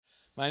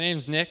My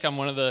name's Nick. I'm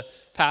one of the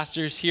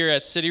pastors here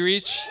at City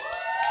Reach.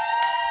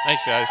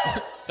 Thanks, guys.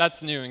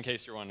 That's new in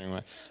case you're wondering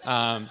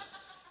why.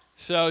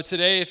 So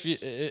today,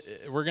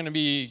 we're going to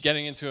be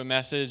getting into a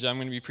message. I'm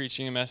going to be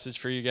preaching a message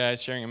for you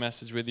guys, sharing a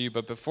message with you.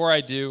 But before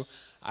I do,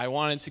 I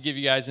wanted to give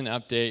you guys an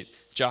update.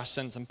 Josh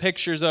sent some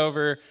pictures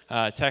over,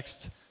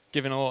 text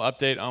giving a little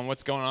update on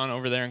what's going on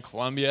over there in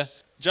Colombia.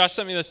 Josh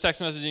sent me this text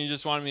message and he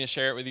just wanted me to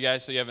share it with you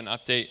guys so you have an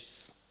update.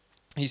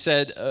 He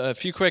said a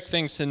few quick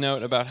things to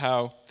note about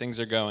how things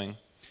are going.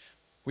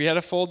 We had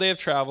a full day of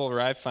travel,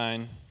 arrived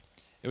fine.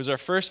 It was our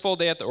first full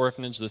day at the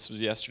orphanage. This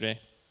was yesterday.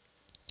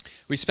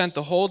 We spent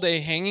the whole day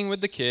hanging with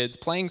the kids,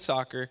 playing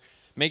soccer,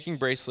 making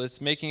bracelets,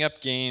 making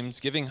up games,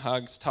 giving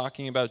hugs,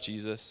 talking about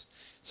Jesus.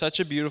 Such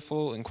a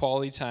beautiful and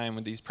quality time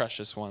with these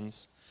precious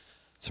ones.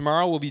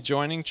 Tomorrow we'll be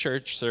joining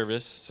church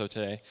service, so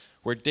today,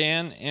 where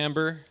Dan,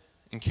 Amber,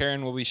 and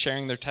Karen will be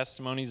sharing their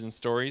testimonies and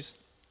stories.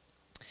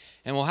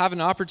 And we'll have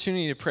an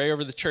opportunity to pray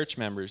over the church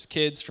members,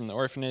 kids from the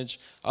orphanage,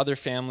 other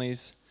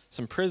families,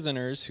 some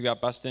prisoners who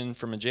got busted in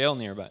from a jail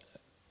nearby.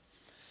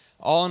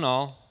 All in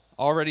all,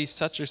 already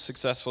such a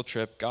successful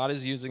trip. God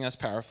is using us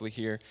powerfully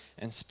here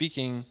and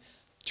speaking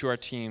to our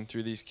team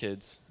through these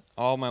kids.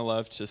 All my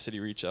love to City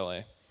Reach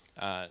LA.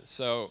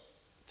 So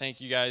thank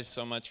you guys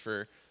so much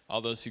for all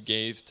those who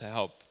gave to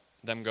help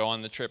them go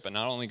on the trip, but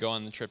not only go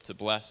on the trip to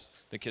bless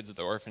the kids at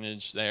the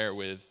orphanage there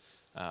with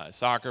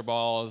soccer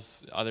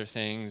balls, other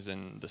things,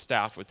 and the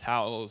staff with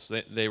towels.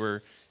 They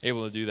were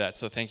able to do that.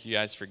 So thank you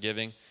guys for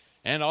giving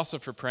and also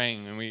for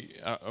praying. And we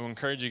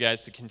encourage you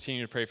guys to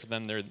continue to pray for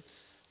them. They're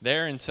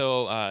there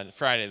until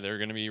Friday. They're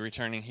going to be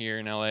returning here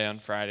in LA on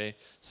Friday.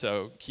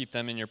 So keep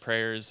them in your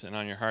prayers and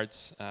on your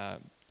hearts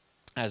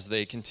as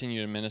they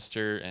continue to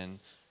minister and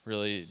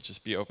really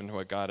just be open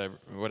to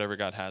whatever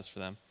God has for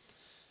them.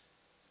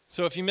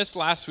 So if you missed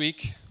last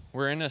week,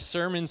 we're in a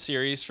sermon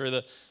series for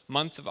the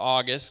month of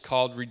August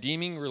called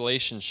Redeeming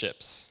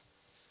Relationships.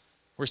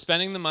 We're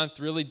spending the month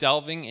really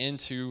delving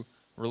into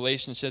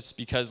relationships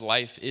because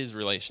life is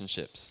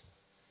relationships.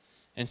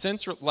 And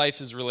since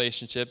life is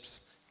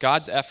relationships,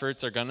 God's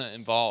efforts are going to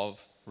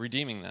involve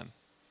redeeming them.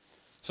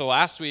 So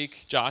last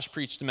week, Josh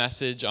preached a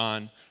message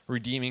on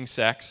redeeming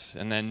sex,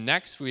 and then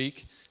next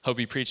week, he'll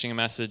be preaching a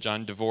message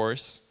on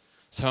divorce.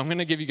 So I'm going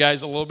to give you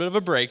guys a little bit of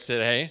a break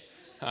today.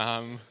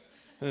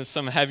 There's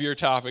some heavier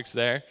topics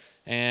there,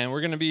 and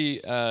we're going to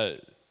be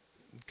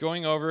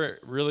going over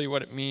really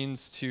what it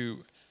means to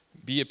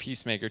be a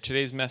peacemaker.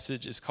 Today's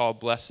message is called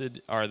Blessed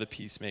Are the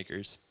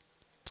Peacemakers.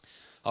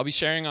 I'll be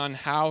sharing on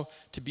how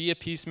to be a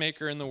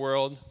peacemaker in the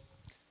world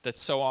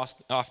that's so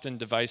often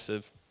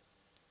divisive.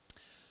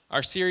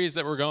 Our series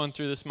that we're going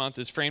through this month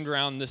is framed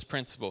around this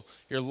principle.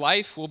 Your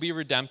life will be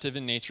redemptive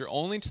in nature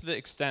only to the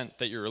extent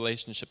that your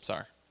relationships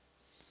are.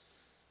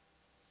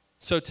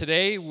 So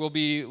today we'll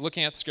be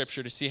looking at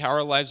Scripture to see how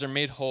our lives are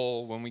made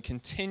whole when we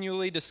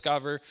continually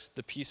discover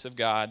the peace of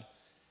God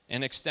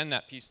and extend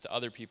that peace to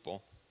other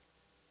people.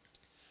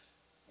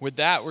 With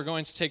that, we're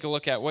going to take a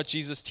look at what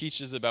Jesus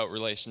teaches about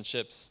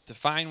relationships,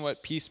 define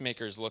what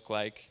peacemakers look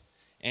like,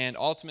 and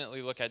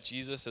ultimately look at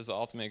Jesus as the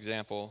ultimate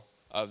example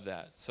of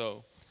that.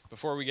 So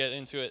before we get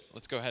into it,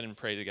 let's go ahead and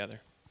pray together.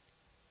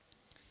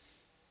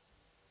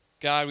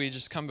 God, we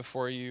just come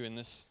before you in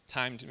this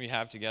time we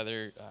have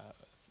together.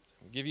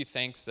 We give you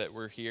thanks that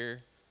we're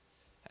here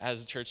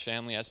as a church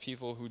family, as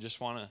people who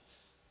just want to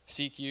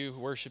seek you,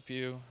 worship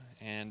you,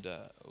 and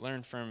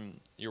learn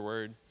from your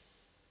word.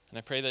 And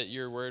I pray that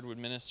your word would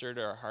minister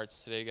to our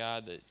hearts today,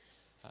 God, that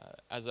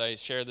as I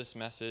share this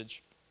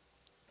message,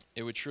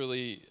 it would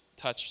truly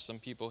touch some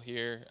people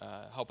here,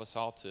 help us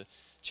all to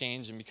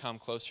change and become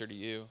closer to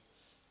you,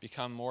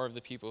 become more of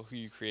the people who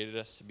you created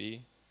us to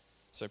be.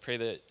 So I pray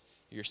that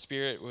your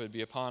spirit would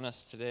be upon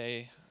us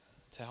today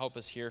to help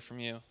us hear from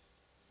you.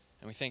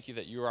 And we thank you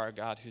that you are a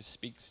God who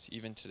speaks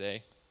even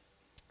today.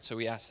 So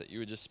we ask that you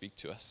would just speak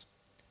to us.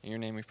 In your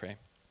name we pray.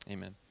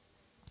 Amen.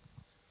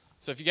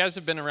 So if you guys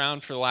have been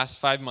around for the last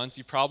 5 months,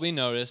 you probably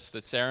noticed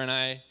that Sarah and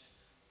I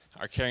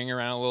are carrying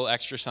around a little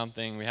extra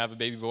something. We have a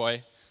baby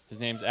boy.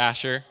 His name's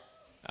Asher.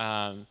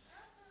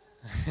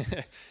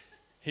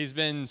 He's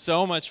been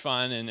so much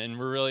fun, and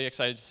we're really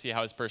excited to see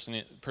how his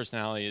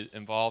personality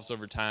evolves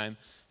over time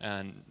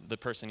and the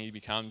person he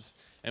becomes.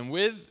 And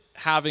with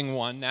having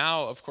one,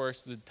 now, of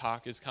course, the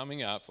talk is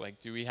coming up, like,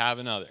 do we have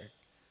another?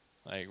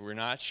 Like, we're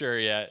not sure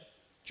yet.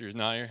 Drew's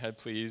nodding her head,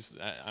 please.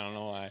 I don't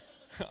know why.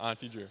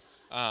 Auntie Drew.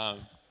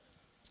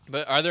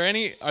 But are there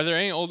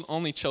any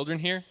only children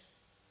here?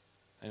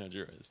 I know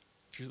Drew is.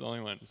 Drew's the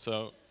only one.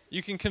 So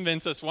you can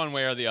convince us one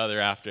way or the other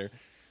after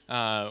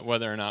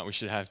whether or not we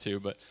should have two,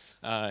 but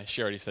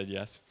she already said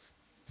yes.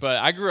 But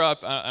I grew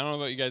up, I don't know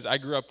about you guys, I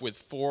grew up with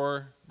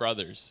 4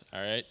 brothers,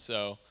 all right?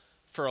 So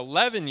for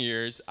 11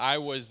 years, I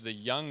was the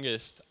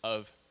youngest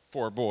of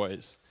 4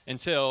 boys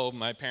until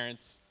my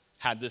parents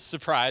had this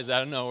surprise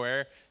out of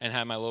nowhere and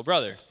had my little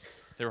brother.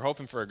 They were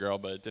hoping for a girl,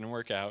 but it didn't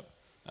work out.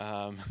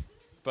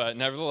 But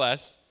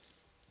nevertheless,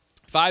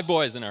 5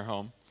 boys in our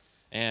home,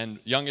 and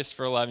youngest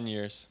for 11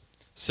 years.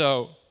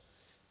 So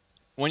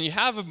when you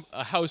have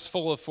a house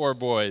full of 4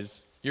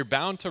 boys, you're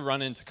bound to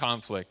run into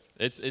conflict.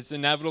 It's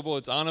inevitable,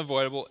 it's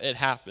unavoidable, it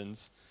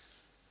happens.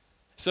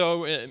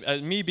 So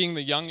me being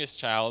the youngest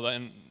child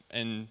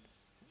and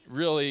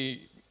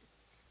really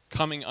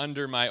coming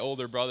under my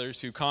older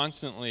brothers who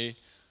constantly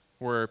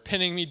were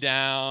pinning me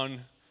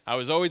down, I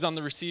was always on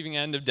the receiving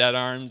end of dead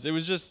arms. It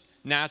was just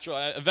natural.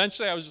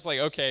 Eventually I was just like,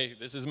 okay,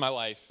 this is my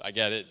life, I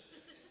get it.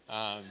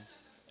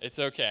 It's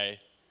okay,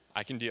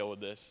 I can deal with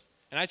this.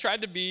 And I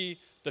tried to be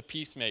the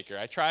peacemaker.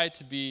 I tried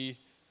to be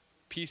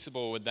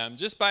peaceable with them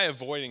just by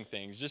avoiding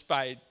things, just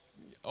by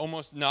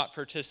almost not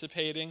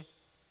participating.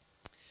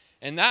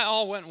 And that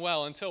all went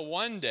well until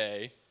one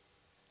day,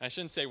 I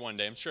shouldn't say one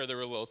day, I'm sure there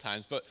were little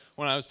times, but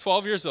when I was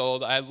 12 years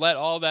old, I let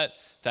all that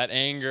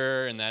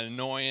anger and that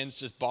annoyance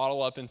just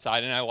bottle up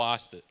inside, and I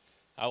lost it.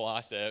 I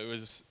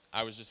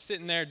was just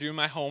sitting there doing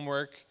my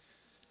homework,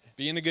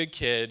 being a good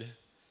kid,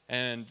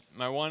 and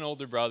my one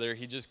older brother,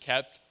 he just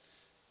kept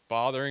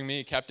bothering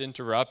me, kept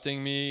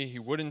interrupting me. He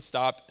wouldn't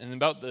stop. And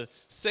about the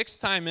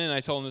sixth time in, I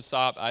told him to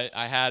stop.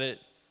 I had it.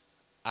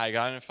 I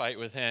got in a fight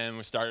with him.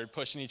 We started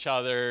pushing each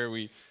other.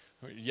 We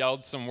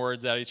yelled some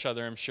words at each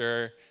other, I'm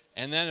sure.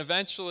 And then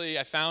eventually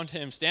I found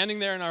him standing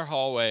there in our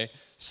hallway,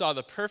 saw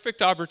the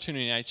perfect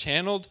opportunity. I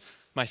channeled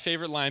my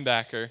favorite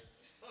linebacker,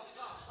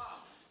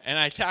 and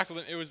I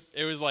tackled him.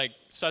 It was like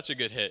such a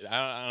good hit.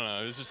 I don't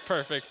know. It was just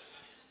perfect.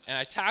 And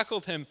I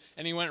tackled him,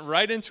 and he went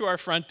right into our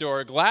front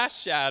door,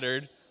 glass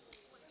shattered,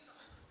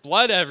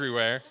 blood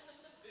everywhere.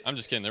 I'm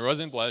just kidding. There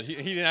wasn't blood.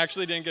 He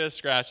actually didn't get a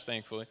scratch,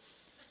 thankfully.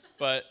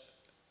 But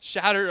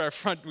shattered our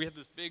front. We had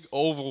this big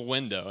oval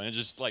window, and it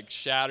just like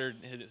shattered,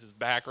 hit his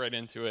back right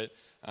into it.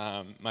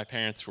 My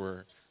parents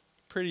were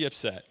pretty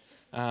upset.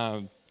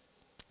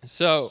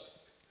 So,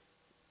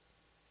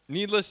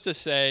 needless to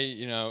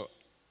say,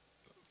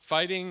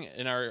 fighting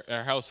in our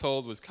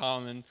household was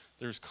common.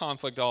 There was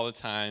conflict all the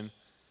time.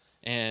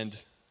 And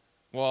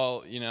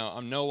while,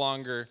 I'm no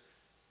longer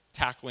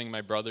tackling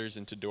my brothers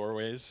into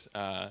doorways,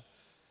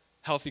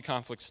 healthy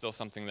conflict's still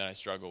something that I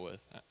struggle with.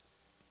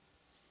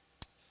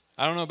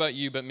 I don't know about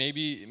you, but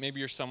maybe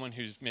you're someone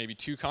who's maybe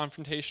too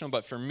confrontational,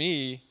 but for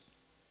me,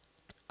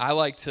 I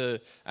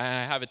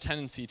have a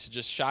tendency to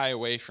just shy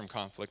away from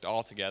conflict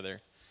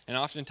altogether. And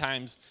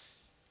oftentimes,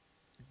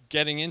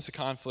 getting into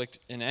conflict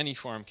in any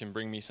form can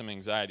bring me some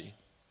anxiety.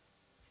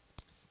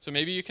 So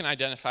maybe you can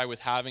identify with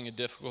having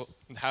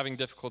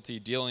difficulty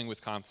dealing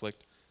with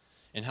conflict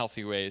in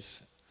healthy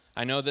ways.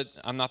 I know that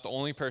I'm not the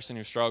only person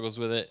who struggles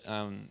with it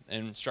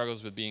and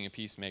struggles with being a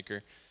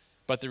peacemaker.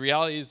 But the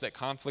reality is that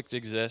conflict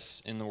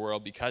exists in the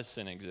world because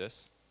sin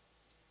exists.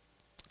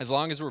 As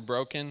long as we're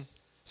broken,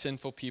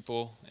 sinful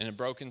people in a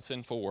broken,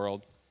 sinful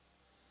world,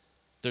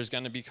 there's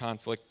going to be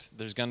conflict.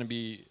 There's going to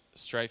be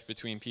strife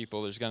between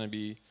people. There's going to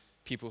be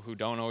people who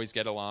don't always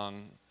get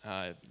along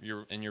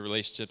in your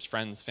relationships,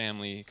 friends,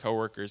 family,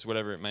 coworkers,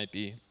 whatever it might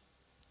be.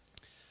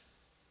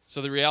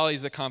 So the reality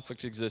is that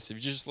conflict exists. If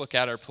you just look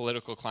at our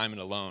political climate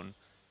alone,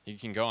 you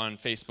can go on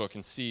Facebook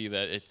and see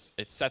that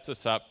it sets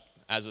us up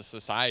as a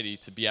society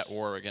to be at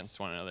war against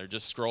one another.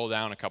 Just scroll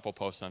down a couple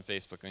posts on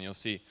Facebook and you'll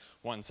see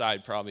one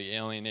side probably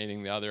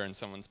alienating the other in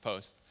someone's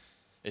post.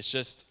 It's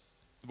just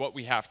what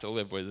we have to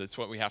live with. It's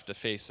what we have to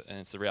face, and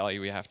it's the reality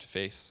we have to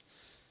face.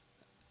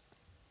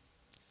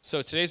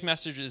 So today's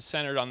message is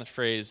centered on the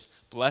phrase,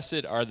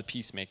 "Blessed are the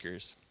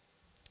peacemakers."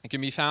 It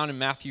can be found in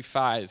Matthew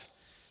 5.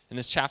 In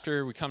this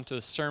chapter, we come to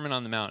the Sermon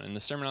on the Mount. And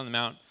the Sermon on the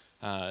Mount,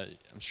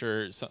 I'm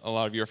sure a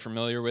lot of you are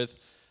familiar with,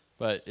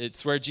 but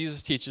it's where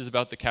Jesus teaches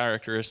about the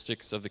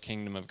characteristics of the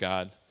kingdom of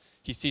God.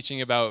 He's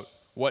teaching about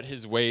what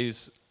his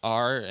ways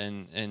are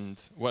and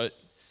what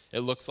it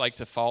looks like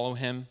to follow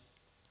him.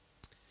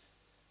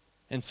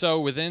 And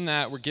so within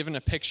that, we're given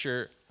a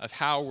picture of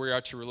how we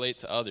are to relate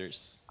to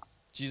others.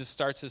 Jesus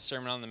starts his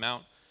Sermon on the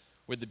Mount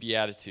with the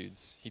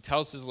Beatitudes. He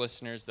tells his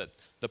listeners that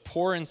the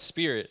poor in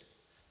spirit,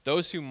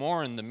 those who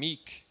mourn, the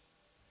meek,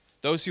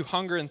 those who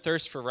hunger and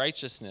thirst for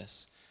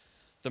righteousness,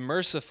 the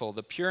merciful,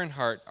 the pure in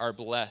heart are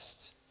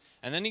blessed.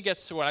 And then he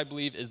gets to what I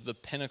believe is the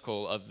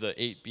pinnacle of the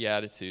 8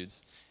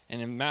 Beatitudes.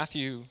 And in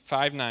Matthew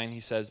 5:9,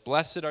 he says,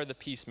 "Blessed are the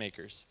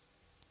peacemakers,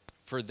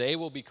 for they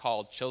will be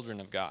called children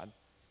of God."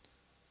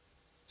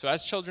 So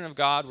as children of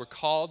God, we're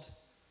called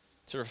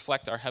to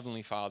reflect our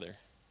Heavenly Father.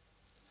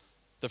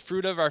 The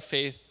fruit of our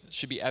faith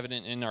should be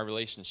evident in our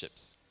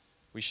relationships.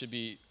 We should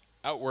be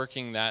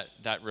outworking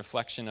that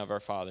reflection of our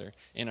Father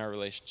in our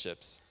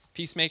relationships.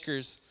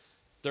 Peacemakers,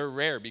 they're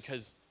rare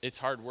because it's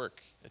hard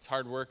work. It's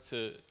hard work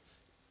to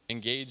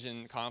engage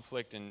in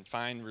conflict and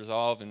find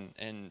resolve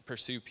and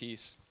pursue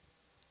peace.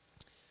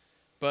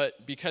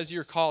 But because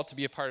you're called to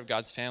be a part of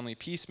God's family,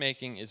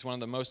 peacemaking is one of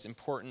the most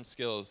important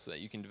skills that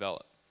you can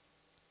develop.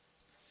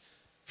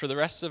 For the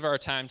rest of our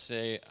time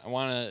today, I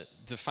want to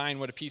define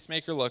what a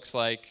peacemaker looks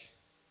like,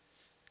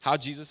 how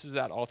Jesus is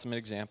that ultimate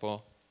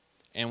example,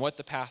 and what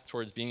the path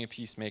towards being a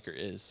peacemaker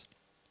is.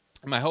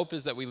 And my hope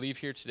is that we leave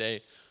here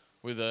today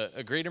with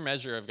a greater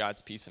measure of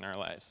God's peace in our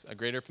lives, a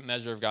greater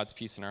measure of God's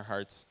peace in our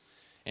hearts.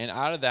 And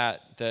out of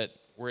that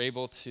we're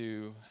able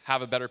to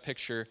have a better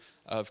picture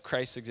of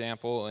Christ's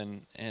example,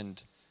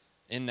 and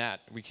in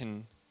that we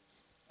can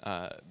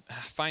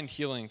find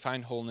healing,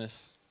 find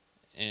wholeness,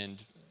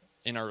 and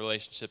in our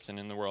relationships and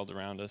in the world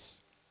around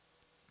us.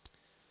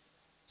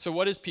 So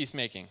what is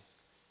peacemaking?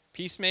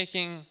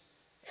 Peacemaking,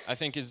 I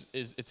think, is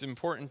it's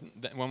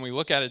important that when we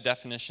look at a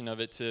definition of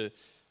it to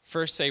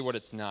first say what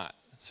it's not.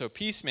 So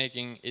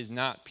peacemaking is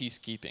not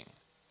peacekeeping.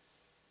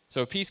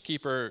 So a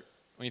peacekeeper,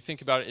 when you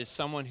think about it, is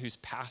someone who's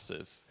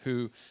passive,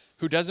 who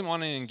doesn't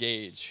want to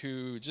engage,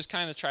 who just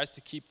kind of tries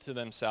to keep to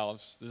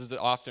themselves. This is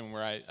often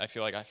where I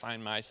feel like I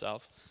find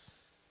myself.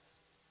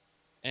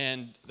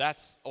 And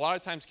that's a lot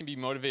of times can be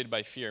motivated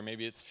by fear.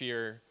 Maybe it's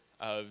fear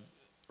of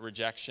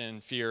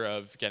rejection, fear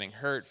of getting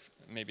hurt.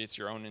 Maybe it's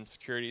your own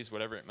insecurities,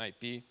 whatever it might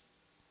be.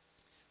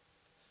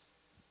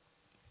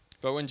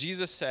 But when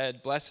Jesus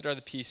said, "Blessed are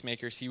the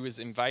peacemakers," he was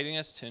inviting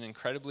us to an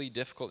incredibly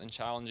difficult and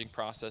challenging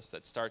process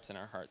that starts in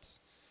our hearts.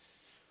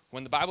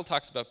 When the Bible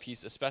talks about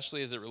peace,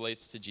 especially as it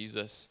relates to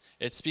Jesus,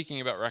 it's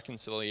speaking about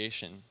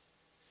reconciliation,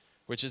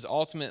 which is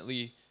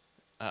ultimately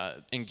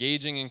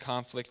engaging in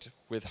conflict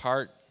with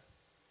heart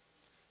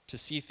to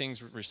see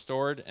things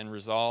restored and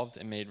resolved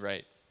and made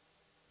right.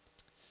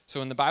 So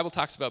when the Bible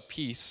talks about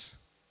peace,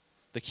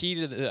 the key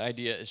to the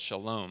idea is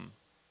shalom.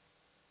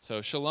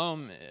 So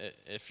shalom,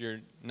 if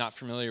you're not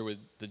familiar with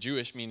the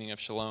Jewish meaning of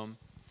shalom,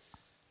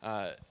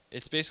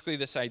 it's basically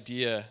this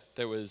idea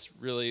that was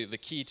really the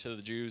key to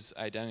the Jews'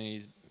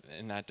 identities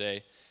in that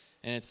day.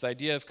 And it's the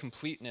idea of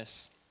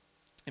completeness.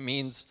 It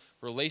means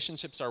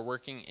relationships are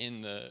working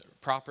in the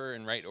proper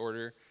and right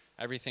order,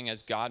 everything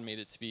as God made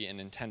it to be and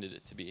intended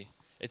it to be.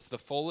 It's the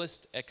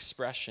fullest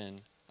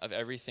expression of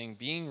everything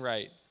being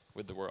right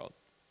with the world.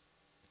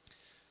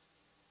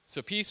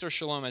 So peace or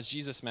shalom, as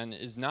Jesus meant,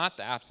 is not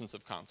the absence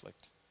of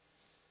conflict.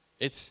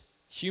 It's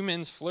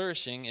humans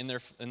flourishing in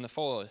the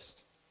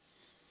fullest.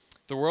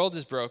 The world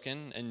is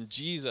broken, and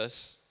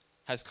Jesus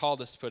has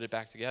called us to put it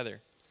back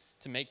together,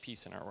 to make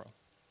peace in our world.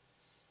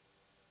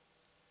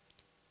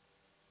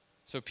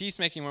 So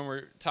peacemaking, when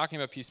we're talking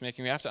about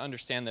peacemaking, we have to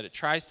understand that it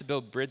tries to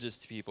build bridges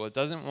to people. It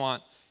doesn't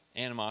want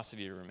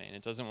animosity to remain.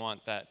 It doesn't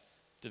want that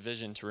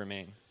division to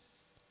remain.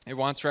 It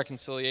wants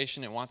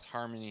reconciliation. It wants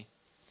harmony.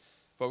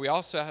 But we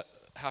also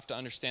have to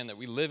understand that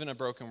we live in a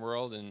broken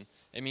world, and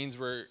it means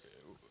we're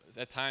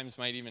at times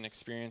might even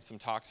experience some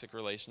toxic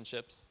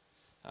relationships.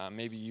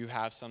 Maybe you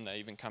have some that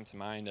even come to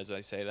mind as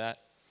I say that.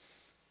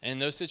 And in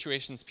those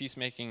situations,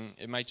 peacemaking,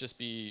 it might just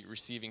be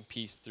receiving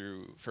peace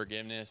through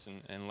forgiveness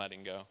and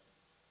letting go.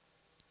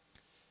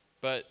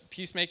 But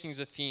peacemaking is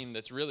a theme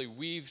that's really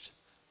weaved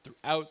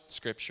throughout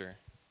Scripture.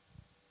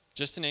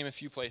 Just to name a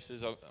few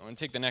places, I'm going to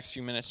take the next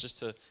few minutes just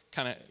to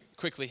kind of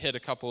quickly hit a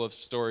couple of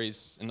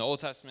stories in the Old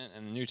Testament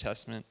and the New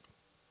Testament.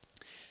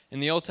 In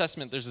the Old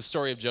Testament, there's the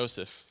story of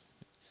Joseph.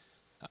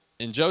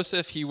 In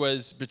Joseph, he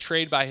was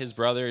betrayed by his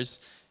brothers,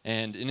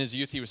 and in his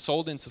youth, he was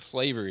sold into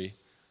slavery.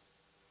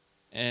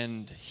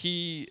 And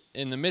he,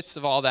 in the midst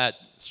of all that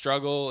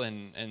struggle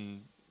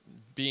and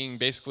being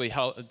basically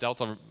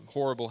dealt a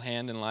horrible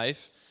hand in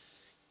life,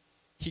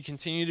 he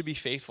continued to be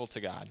faithful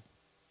to God.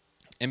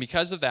 And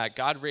because of that,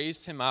 God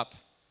raised him up,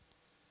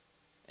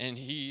 and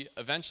he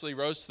eventually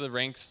rose to the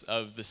ranks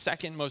of the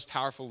second most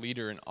powerful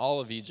leader in all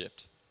of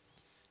Egypt.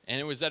 And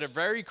it was at a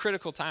very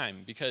critical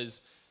time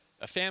because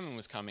a famine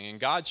was coming, and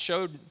God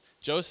showed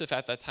Joseph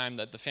at that time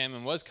that the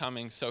famine was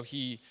coming, so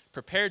he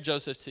prepared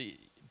Joseph to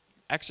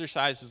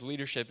exercise his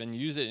leadership and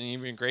use it in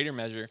even greater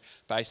measure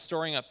by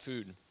storing up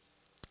food.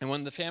 And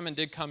when the famine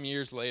did come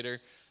years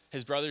later,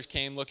 his brothers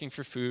came looking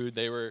for food.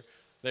 They were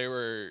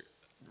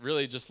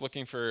really just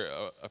looking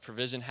for a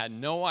provision, had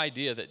no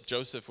idea that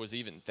Joseph was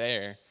even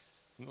there.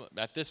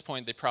 At this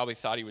point, they probably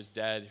thought he was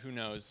dead. Who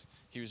knows?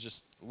 He was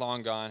just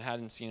long gone,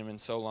 hadn't seen him in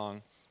so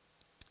long.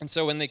 And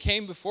so when they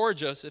came before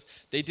Joseph,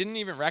 they didn't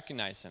even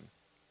recognize him.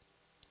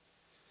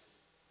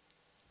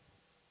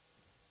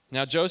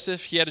 Now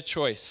Joseph, he had a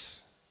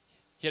choice.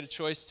 He had a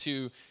choice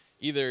to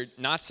either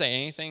not say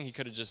anything. He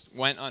could have just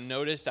went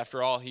unnoticed.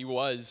 After all, he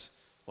was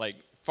like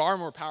far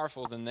more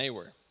powerful than they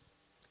were.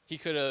 He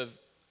could have,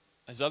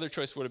 his other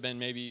choice would have been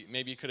maybe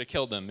he could have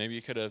killed them. Maybe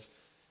he could have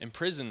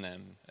imprisoned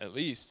them, at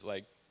least,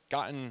 like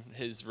gotten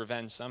his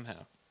revenge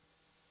somehow.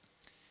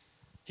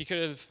 He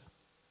could have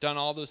done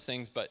all those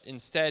things, but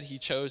instead he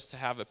chose to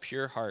have a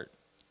pure heart.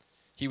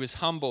 He was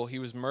humble, he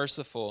was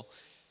merciful,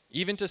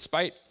 even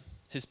despite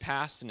his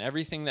past and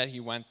everything that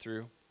he went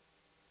through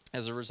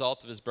as a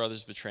result of his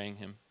brothers betraying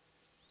him.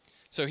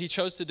 So he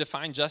chose to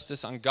define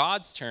justice on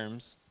God's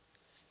terms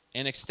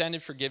and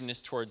extended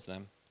forgiveness towards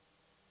them.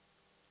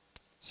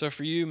 So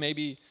for you,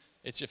 maybe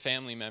it's your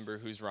family member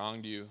who's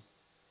wronged you,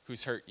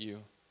 who's hurt you.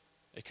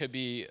 It could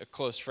be a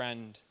close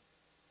friend.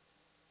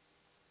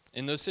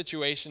 In those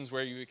situations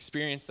where you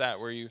experience that,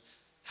 where you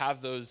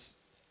have those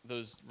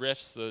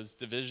rifts, those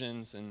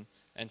divisions,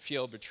 and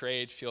feel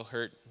betrayed, feel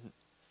hurt,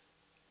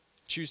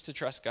 choose to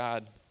trust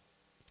God.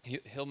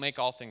 He'll make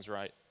all things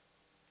right.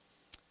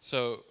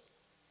 So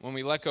when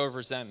we let go of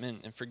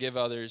resentment and forgive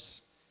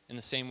others in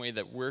the same way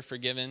that we're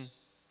forgiven,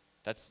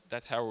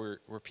 that's how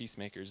we're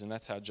peacemakers, and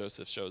that's how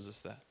Joseph shows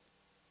us that.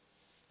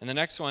 And the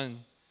next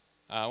one,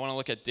 I want to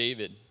look at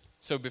David.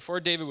 So before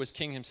David was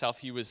king himself,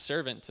 he was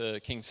servant to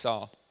King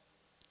Saul.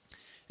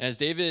 And as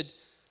David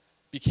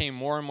became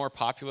more and more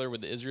popular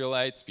with the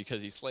Israelites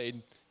because he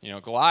slayed,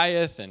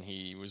 Goliath, and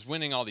he was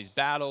winning all these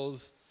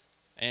battles,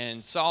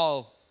 and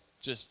Saul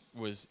just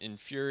was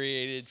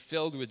infuriated,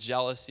 filled with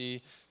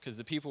jealousy, because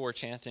the people were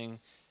chanting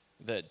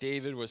that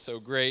David was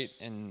so great,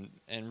 and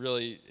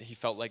really he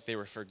felt like they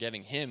were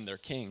forgetting him, their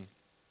king.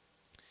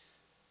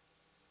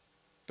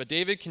 But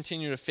David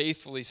continued to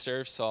faithfully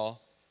serve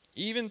Saul,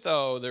 even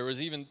though there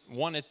was even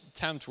one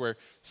attempt where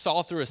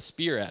Saul threw a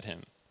spear at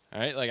him. All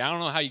right, I don't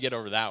know how you get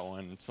over that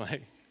one. It's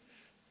like,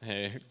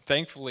 hey,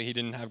 thankfully he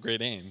didn't have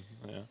great aim.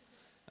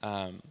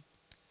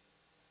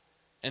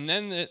 And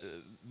then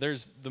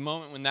there's the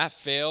moment when that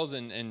fails,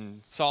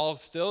 and Saul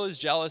still is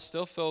jealous,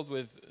 still filled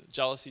with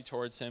jealousy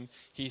towards him.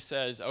 He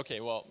says, okay,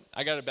 well,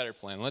 I got a better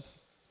plan.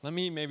 Let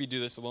me maybe do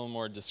this a little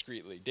more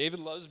discreetly. David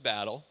loves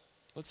battle.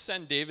 Let's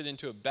send David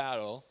into a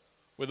battle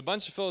with a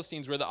bunch of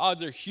Philistines where the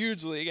odds are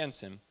hugely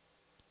against him.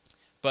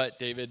 But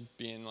David,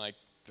 being like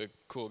the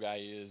cool guy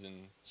he is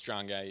and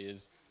strong guy he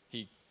is,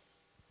 he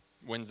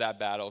wins that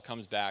battle,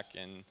 comes back,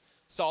 and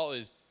Saul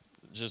is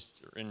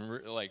just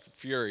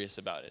furious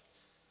about it.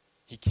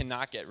 He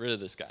cannot get rid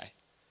of this guy.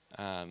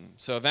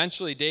 So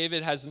eventually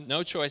David has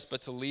no choice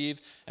but to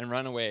leave and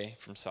run away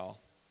from Saul.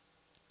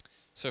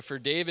 So for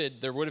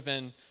David, there would have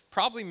been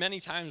probably many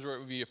times where it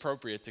would be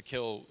appropriate to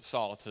kill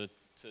Saul to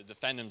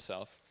defend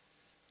himself.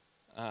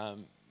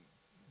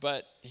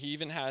 But he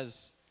even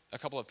has a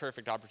couple of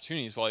perfect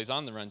opportunities while he's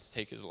on the run to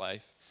take his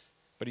life.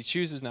 But he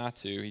chooses not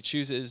to. He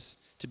chooses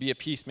to be a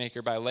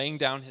peacemaker by laying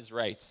down his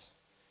rights.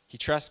 He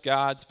trusts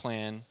God's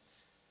plan,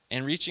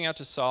 and reaching out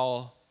to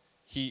Saul,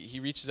 he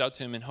reaches out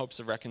to him in hopes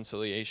of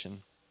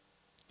reconciliation.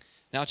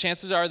 Now,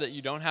 chances are that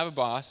you don't have a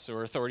boss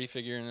or authority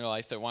figure in your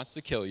life that wants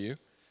to kill you,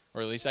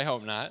 or at least I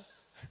hope not.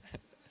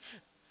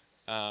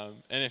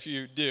 And if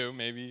you do,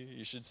 maybe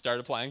you should start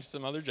applying to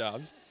some other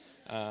jobs.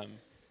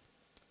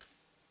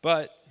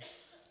 But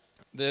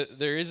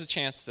there is a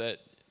chance that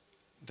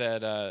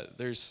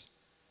there's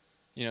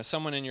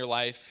someone in your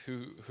life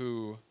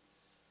who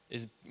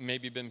is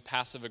maybe been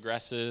passive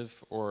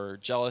aggressive or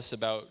jealous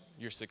about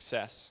your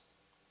success.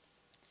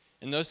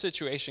 In those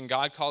situations,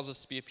 God calls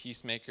us to be a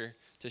peacemaker,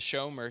 to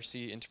show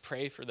mercy, and to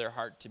pray for their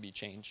heart to be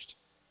changed.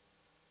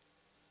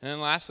 And then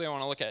lastly, I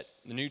want to look at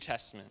the New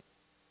Testament.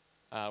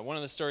 One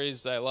of the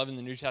stories that I love in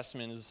the New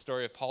Testament is the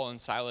story of Paul and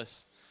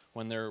Silas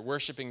when they're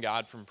worshiping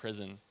God from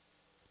prison.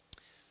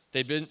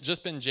 They'd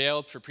just been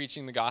jailed for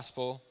preaching the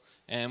gospel,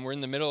 and we're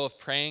in the middle of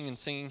praying and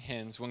singing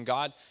hymns when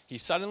God, he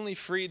suddenly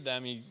freed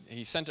them.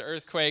 He sent an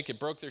earthquake, it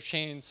broke their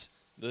chains,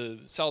 the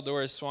cell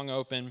doors swung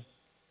open.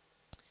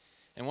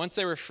 And once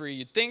they were free,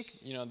 you'd think,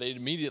 they'd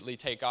immediately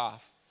take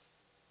off.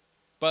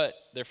 But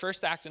their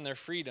first act in their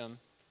freedom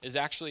is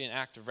actually an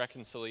act of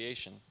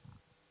reconciliation.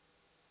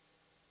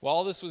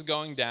 While this was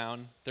going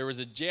down, there was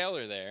a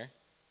jailer there,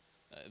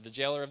 the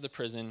jailer of the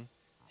prison.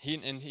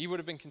 He would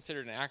have been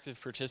considered an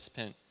active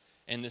participant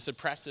in this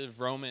oppressive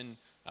Roman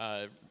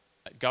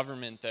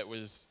government that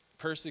was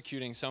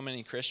persecuting so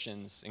many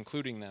Christians,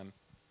 including them.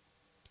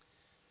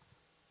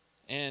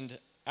 And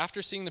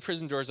after seeing the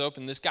prison doors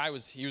open, this guy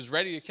was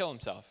ready to kill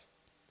himself.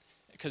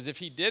 Because if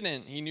he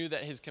didn't, he knew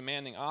that his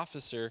commanding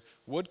officer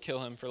would kill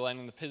him for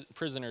letting the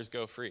prisoners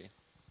go free.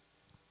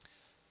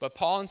 But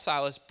Paul and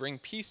Silas bring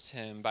peace to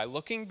him by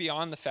looking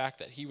beyond the fact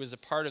that he was a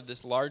part of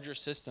this larger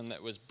system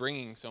that was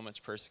bringing so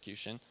much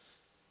persecution.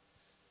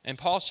 And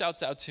Paul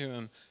shouts out to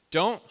him,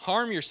 "Don't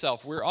harm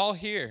yourself, we're all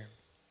here."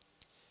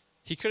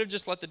 He could have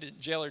just let the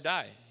jailer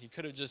die. He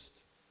could have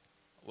just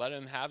let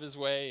him have his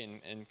way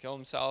and kill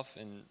himself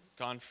and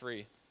gone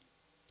free.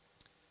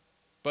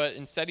 But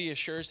instead he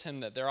assures him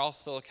that they're all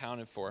still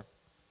accounted for.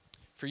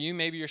 For you,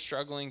 maybe you're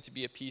struggling to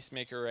be a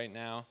peacemaker right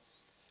now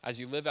as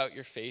you live out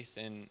your faith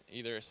in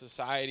either a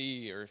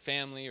society or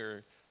family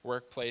or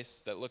workplace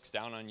that looks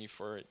down on you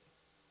for it.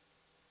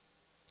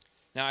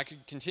 Now I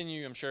could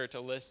continue, I'm sure, to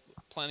list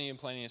plenty and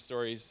plenty of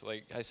stories.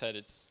 Like I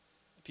said,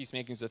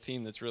 peacemaking is a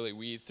theme that's really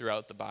weaved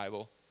throughout the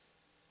Bible.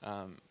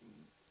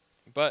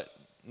 But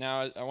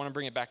now I want to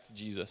bring it back to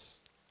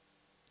Jesus.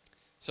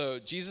 So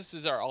Jesus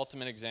is our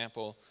ultimate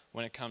example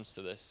when it comes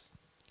to this.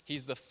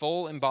 He's the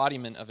full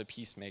embodiment of a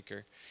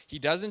peacemaker. He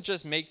doesn't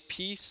just make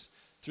peace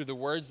through the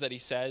words that he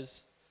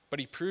says, but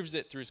he proves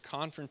it through his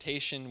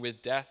confrontation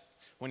with death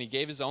when he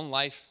gave his own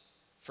life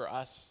for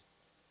us,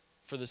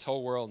 for this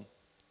whole world.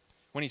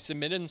 When he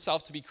submitted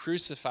himself to be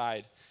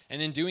crucified,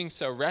 and in doing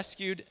so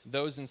rescued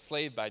those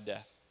enslaved by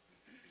death.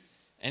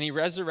 And he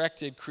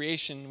resurrected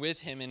creation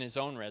with him in his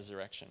own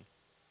resurrection.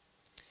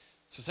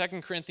 So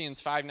 2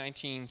 Corinthians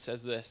 5:19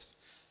 says this,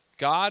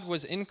 God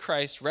was in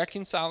Christ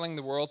reconciling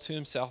the world to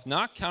himself,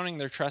 not counting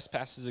their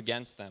trespasses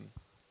against them.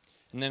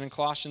 And then in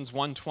Colossians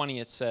 1:20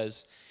 it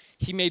says,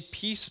 he made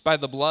peace by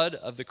the blood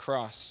of the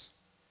cross.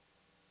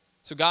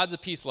 So God's a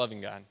peace-loving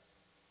God.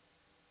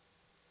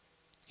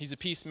 He's a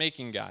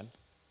peacemaking God.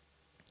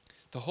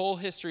 The whole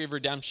history of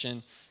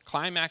redemption,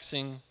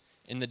 climaxing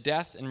in the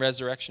death and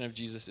resurrection of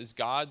Jesus, is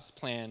God's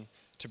plan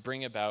to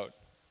bring about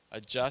a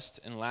just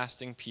and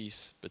lasting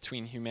peace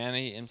between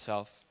humanity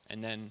himself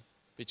and then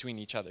between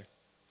each other.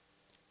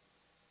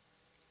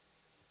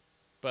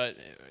 But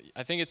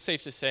I think it's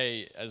safe to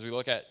say, as we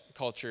look at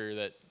culture,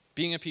 that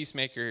being a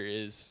peacemaker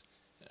is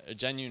a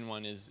genuine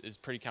one is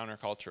pretty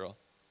countercultural.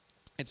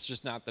 It's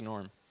just not the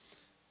norm.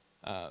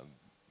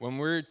 When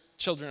we're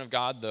children of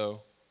God,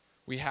 though,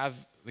 we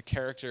have the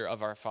character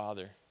of our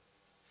Father.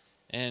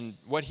 And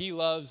what he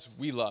loves,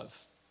 we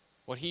love.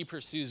 What he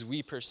pursues,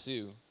 we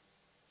pursue.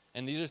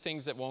 And these are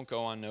things that won't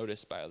go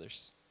unnoticed by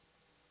others.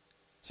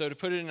 So to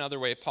put it another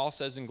way, Paul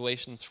says in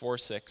Galatians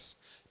 4:6,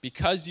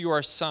 because you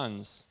are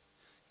sons,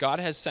 God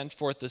has sent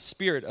forth the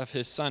Spirit of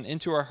his Son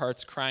into our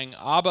hearts, crying,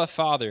 Abba,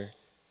 Father.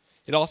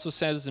 It also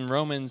says in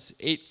Romans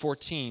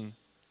 8:14,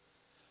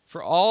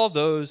 for all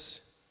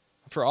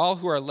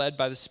who are led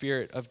by the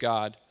Spirit of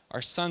God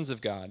are sons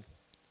of God.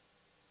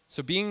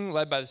 So being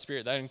led by the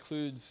Spirit, that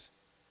includes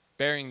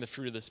bearing the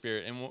fruit of the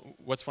Spirit. And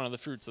what's one of the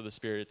fruits of the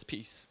Spirit? It's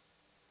peace.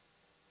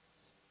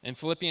 In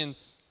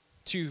Philippians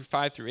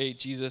 2:5-8,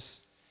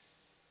 Jesus,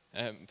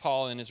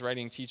 Paul in his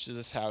writing teaches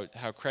us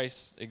how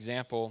Christ's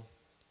example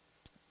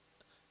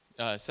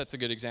sets a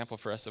good example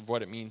for us of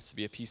what it means to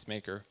be a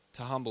peacemaker,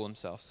 to humble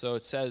himself. So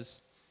it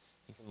says,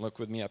 you can look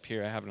with me up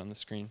here, I have it on the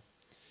screen.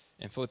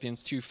 In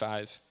Philippians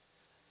 2:5,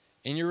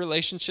 in your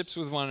relationships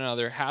with one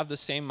another, have the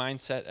same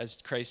mindset as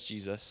Christ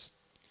Jesus,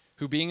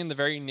 who being in the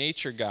very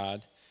nature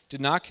God,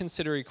 did not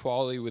consider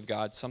equality with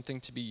God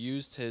something to be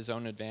used to his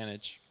own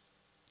advantage.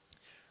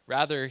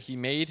 Rather, he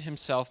made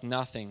himself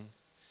nothing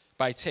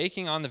by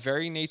taking on the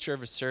very nature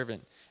of a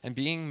servant and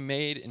being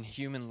made in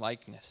human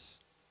likeness.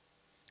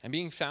 And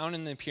being found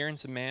in the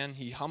appearance of man,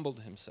 he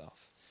humbled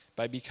himself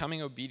by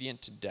becoming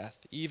obedient to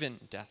death, even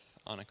death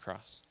on a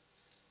cross.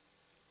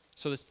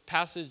 So this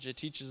passage, it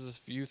teaches us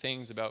a few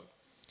things about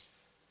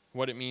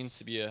what it means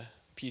to be a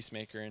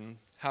peacemaker and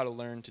how to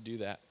learn to do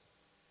that.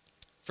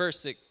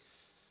 First, it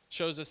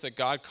shows us that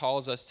God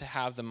calls us to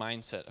have the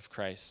mindset of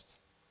Christ.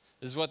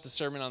 This is what the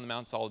Sermon on the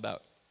Mount is all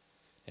about.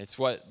 It's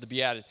what the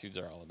Beatitudes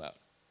are all about.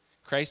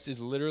 Christ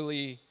is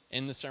literally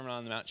in the Sermon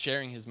on the Mount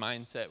sharing his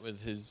mindset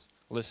with his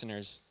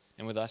listeners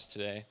and with us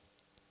today.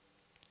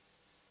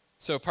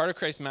 So part of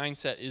Christ's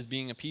mindset is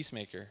being a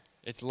peacemaker.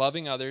 It's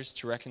loving others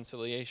to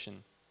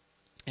reconciliation.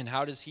 And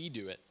how does he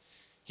do it?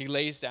 He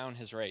lays down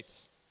his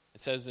rights.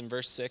 It says in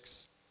verse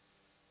 6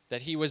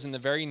 that he was in the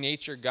very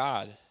nature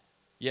God.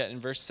 Yet in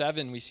verse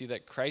 7, we see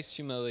that Christ's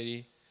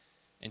humility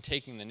in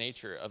taking the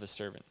nature of a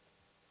servant.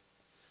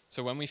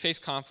 So when we face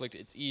conflict,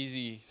 it's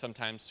easy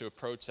sometimes to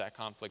approach that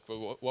conflict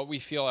with what we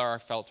feel are our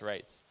felt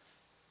rights.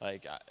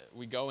 Like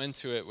we go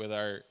into it with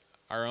our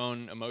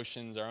own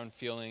emotions, our own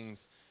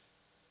feelings,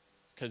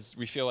 because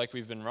we feel like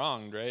we've been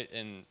wronged, right?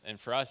 And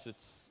for us,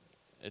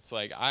 it's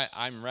like,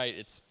 I'm right.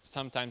 It's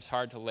sometimes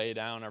hard to lay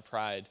down our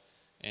pride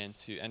and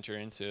to enter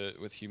into it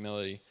with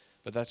humility.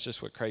 But that's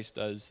just what Christ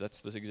does.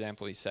 That's the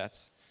example he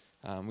sets.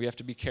 We have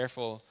to be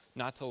careful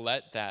not to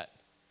let that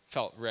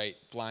felt right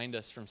blind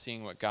us from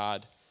seeing what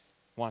God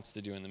wants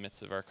to do in the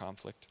midst of our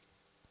conflict.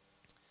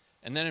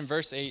 And then in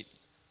verse 8,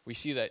 we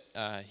see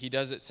that he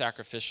does it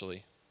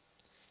sacrificially.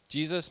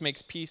 Jesus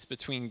makes peace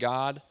between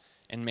God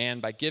and man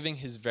by giving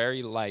his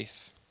very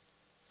life.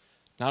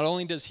 Not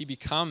only does he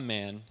become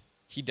man,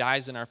 he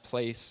dies in our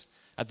place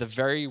at the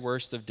very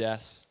worst of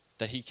deaths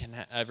that he can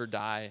ever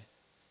die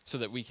so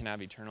that we can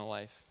have eternal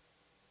life.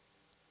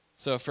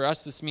 So for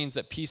us, this means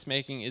that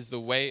peacemaking is the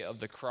way of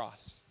the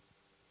cross.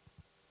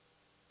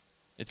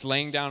 It's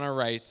laying down our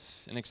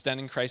rights and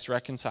extending Christ's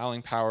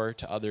reconciling power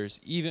to others,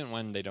 even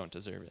when they don't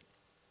deserve it.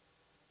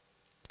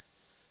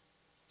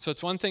 So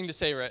it's one thing to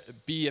say, right,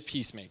 be a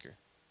peacemaker.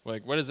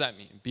 Like, what does that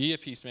mean? Be a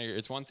peacemaker.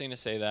 It's one thing to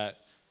say that.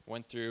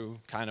 Went through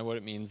kind of what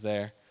it means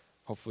there.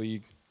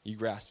 Hopefully you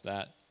grasp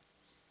that.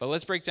 But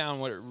let's break down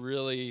what it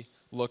really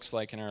looks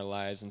like in our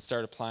lives and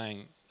start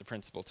applying the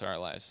principle to our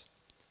lives.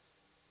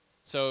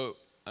 So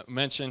I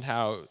mentioned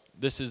how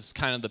this is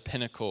kind of the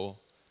pinnacle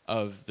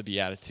of the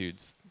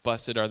Beatitudes.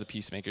 Blessed are the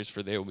peacemakers,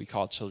 for they will be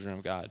called children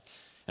of God.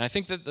 And I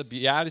think that the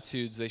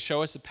Beatitudes, they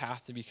show us a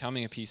path to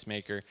becoming a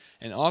peacemaker.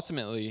 And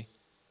ultimately,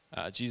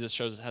 Jesus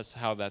shows us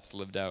how that's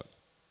lived out.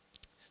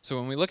 So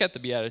when we look at the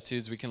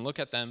Beatitudes, we can look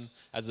at them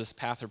as this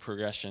path of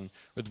progression,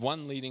 with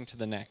one leading to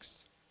the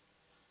next.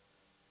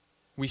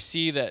 We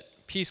see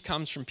that peace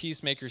comes from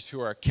peacemakers who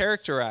are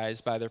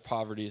characterized by their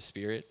poverty of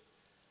spirit,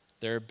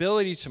 their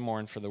ability to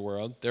mourn for the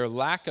world, their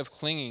lack of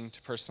clinging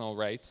to personal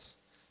rights,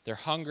 their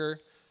hunger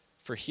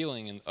for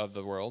healing of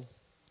the world,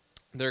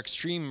 their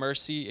extreme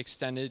mercy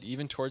extended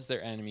even towards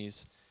their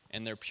enemies,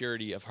 and their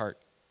purity of heart.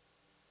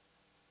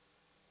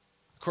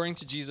 According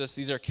to Jesus,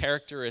 these are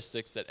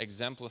characteristics that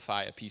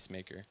exemplify a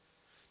peacemaker.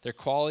 They're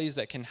qualities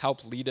that can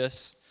help lead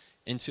us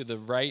into the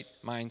right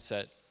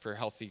mindset for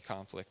healthy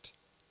conflict.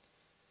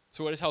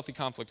 So what does healthy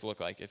conflict look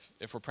like?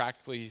 If we're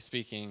practically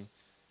speaking,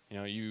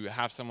 you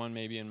have someone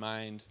maybe in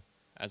mind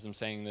as I'm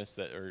saying this,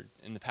 that or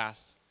in the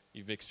past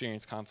you've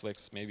experienced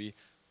conflicts, maybe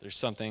there's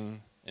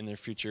something in their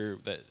future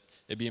that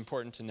it'd be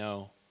important to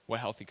know what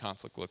healthy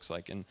conflict looks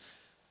like. And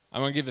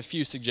I'm going to give a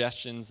few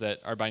suggestions that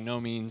are by no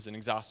means an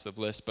exhaustive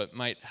list, but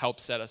might help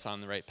set us on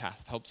the right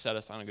path, help set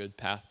us on a good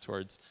path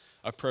towards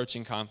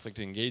approaching conflict,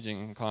 engaging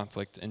in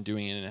conflict, and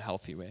doing it in a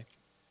healthy way.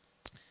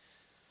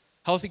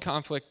 Healthy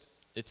conflict,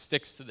 it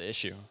sticks to the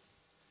issue.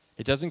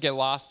 It doesn't get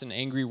lost in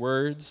angry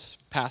words,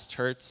 past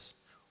hurts,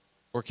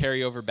 or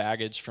carry over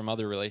baggage from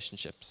other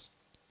relationships.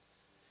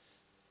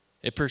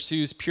 It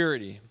pursues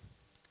purity.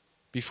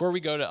 Before we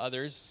go to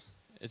others,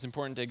 it's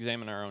important to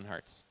examine our own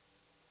hearts.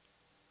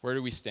 Where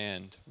do we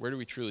stand? Where do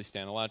we truly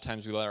stand? A lot of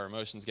times we let our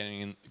emotions get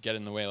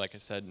in the way, like I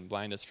said, and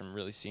blind us from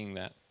really seeing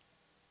that.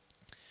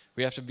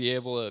 We have to be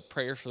able to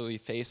prayerfully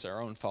face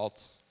our own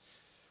faults.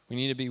 We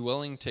need to be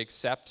willing to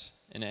accept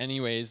in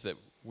any ways that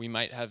we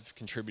might have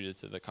contributed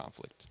to the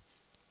conflict.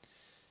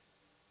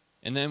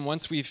 And then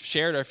once we've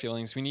shared our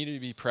feelings, we need to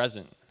be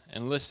present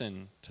and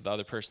listen to the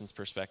other person's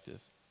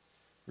perspective.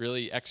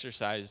 Really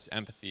exercise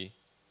empathy.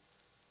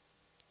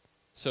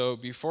 So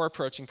before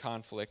approaching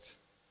conflict,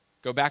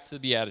 go back to the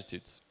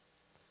Beatitudes.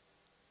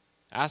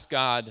 Ask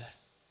God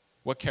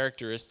what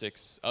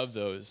characteristics of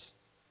those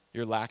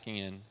you're lacking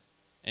in,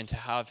 and to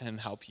have him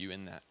help you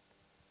in that.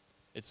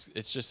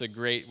 It's just a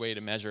great way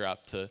to measure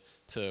up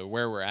to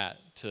where we're at,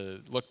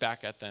 to look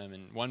back at them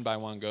and one by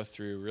one go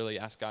through, really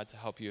ask God to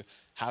help you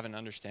have an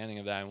understanding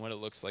of that and what it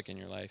looks like in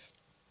your life.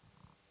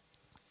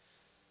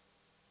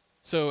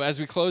 So as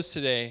we close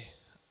today,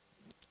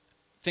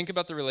 think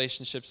about the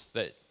relationships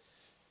that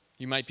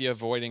you might be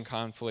avoiding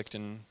conflict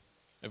and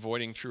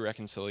avoiding true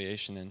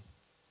reconciliation in.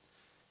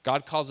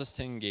 God calls us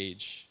to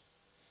engage.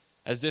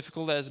 As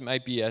difficult as it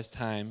might be at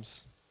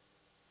times,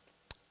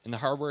 in the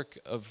hard work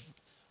of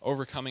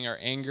overcoming our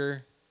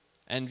anger,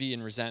 envy,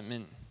 and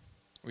resentment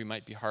we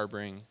might be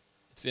harboring,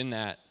 it's in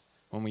that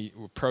when we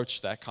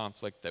approach that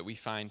conflict that we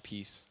find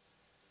peace,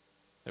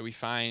 that we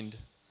find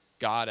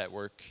God at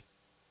work.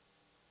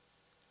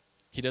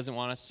 He doesn't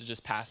want us to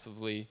just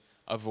passively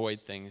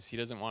avoid things. He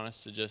doesn't want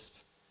us to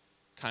just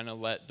kind of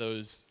let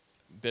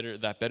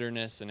that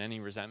bitterness and any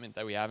resentment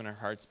that we have in our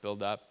hearts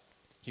build up.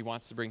 He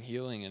wants to bring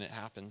healing, and it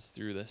happens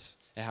through this.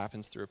 It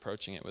happens through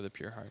approaching it with a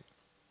pure heart.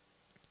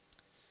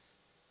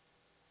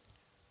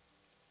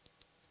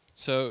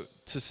 So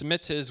to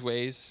submit to his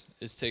ways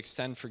is to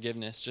extend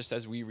forgiveness just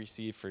as we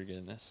receive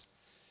forgiveness.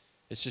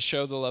 It's to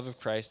show the love of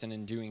Christ, and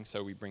in doing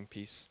so, we bring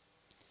peace.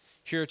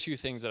 Here are two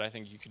things that I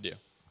think you could do.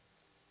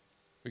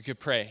 We could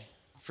pray,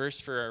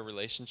 first for our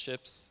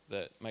relationships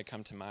that might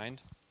come to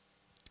mind,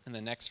 and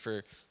then next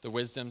for the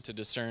wisdom to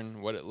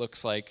discern what it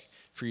looks like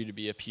for you to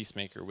be a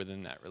peacemaker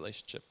within that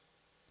relationship.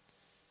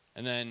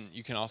 And then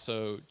you can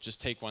also just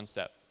take one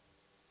step.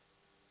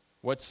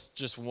 What's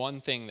just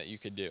one thing that you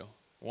could do?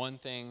 One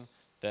thing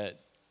that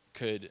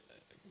could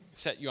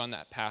set you on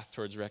that path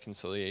towards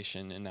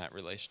reconciliation in that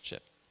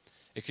relationship.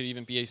 It could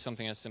even be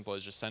something as simple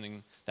as just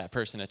sending that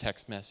person a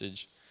text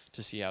message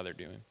to see how they're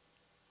doing.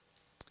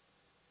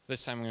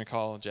 This time I'm going to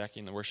call Jackie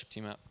and the worship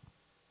team up.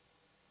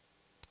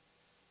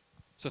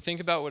 So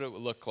think about what it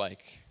would look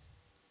like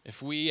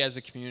if we as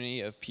a community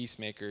of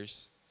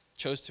peacemakers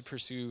chose to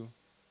pursue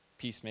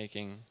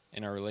peacemaking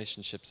in our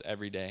relationships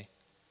every day.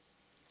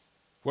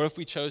 What if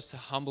we chose to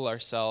humble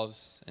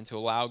ourselves and to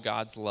allow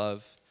God's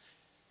love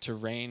to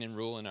reign and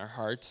rule in our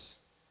hearts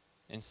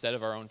instead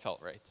of our own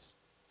felt rights?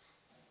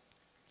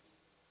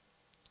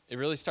 It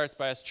really starts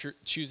by us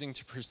choosing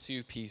to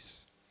pursue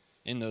peace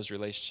in those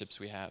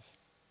relationships we have.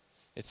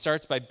 It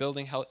starts by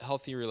building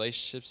healthy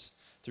relationships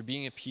through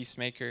being a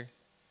peacemaker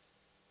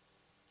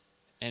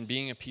and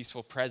being a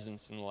peaceful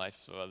presence in the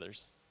life of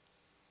others.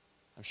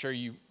 I'm sure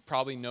you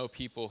probably know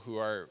people who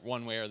are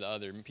one way or the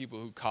other, people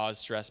who cause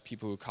stress,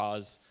 people who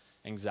cause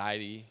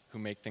anxiety, who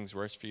make things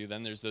worse for you.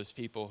 Then there's those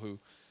people who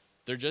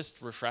they're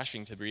just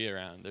refreshing to be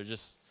around. They're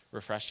just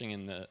refreshing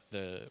in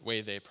the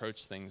way they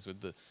approach things with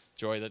the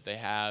joy that they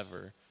have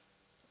or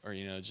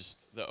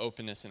just the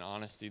openness and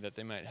honesty that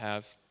they might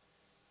have.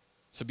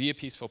 So be a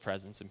peaceful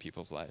presence in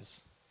people's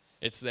lives.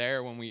 It's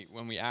there when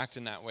we act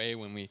in that way,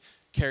 when we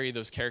carry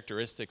those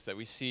characteristics that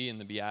we see in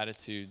the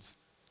Beatitudes,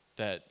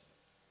 that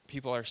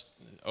people are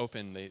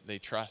open, they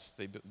trust,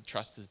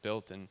 trust is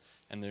built, and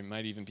they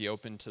might even be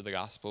open to the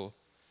gospel,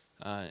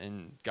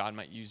 and God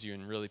might use you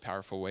in really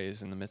powerful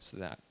ways in the midst of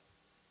that.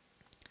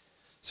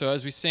 So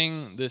as we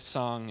sing this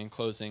song in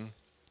closing,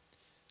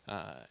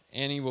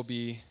 Annie will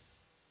be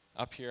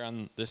up here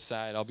on this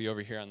side. I'll be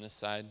over here on this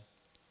side.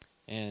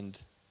 And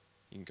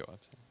you can go up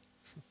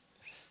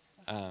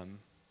there.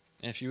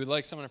 And if you would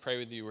like someone to pray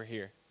with you, we're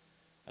here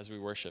as we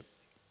worship.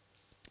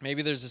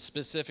 Maybe there's a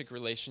specific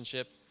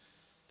relationship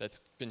that's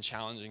been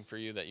challenging for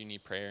you that you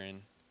need prayer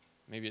in.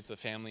 Maybe it's a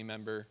family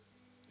member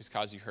who's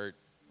caused you hurt,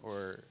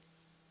 or,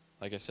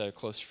 like I said, a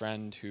close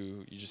friend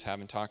who you just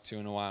haven't talked to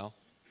in a while.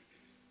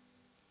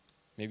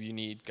 Maybe you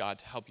need God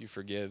to help you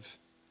forgive,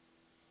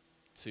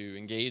 to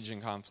engage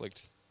in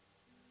conflict,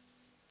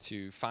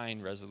 to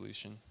find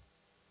resolution.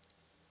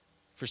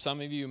 For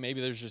some of you,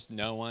 maybe there's just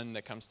no one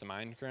that comes to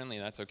mind currently,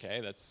 and that's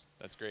okay. That's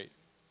great.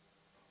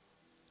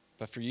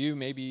 But for you,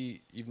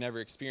 maybe you've never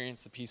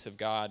experienced the peace of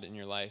God in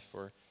your life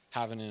or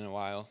haven't in a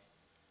while.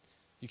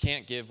 You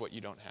can't give what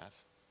you don't have.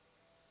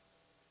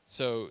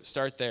 So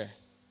start there.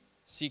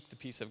 Seek the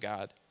peace of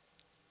God.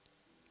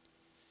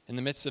 In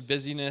the midst of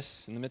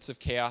busyness, in the midst of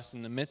chaos,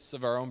 in the midst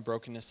of our own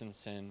brokenness and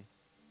sin,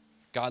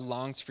 God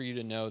longs for you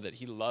to know that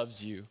he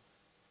loves you.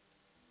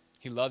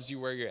 He loves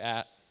you where you're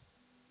at,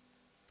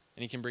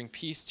 and he can bring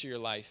peace to your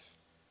life.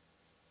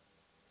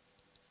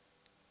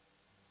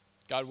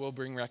 God will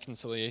bring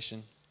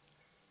reconciliation.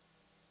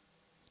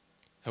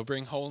 He'll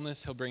bring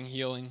wholeness. He'll bring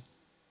healing.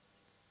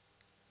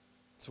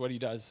 It's what he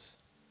does.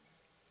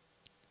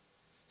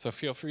 So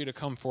feel free to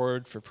come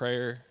forward for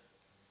prayer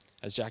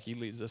as Jackie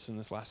leads us in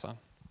this last song.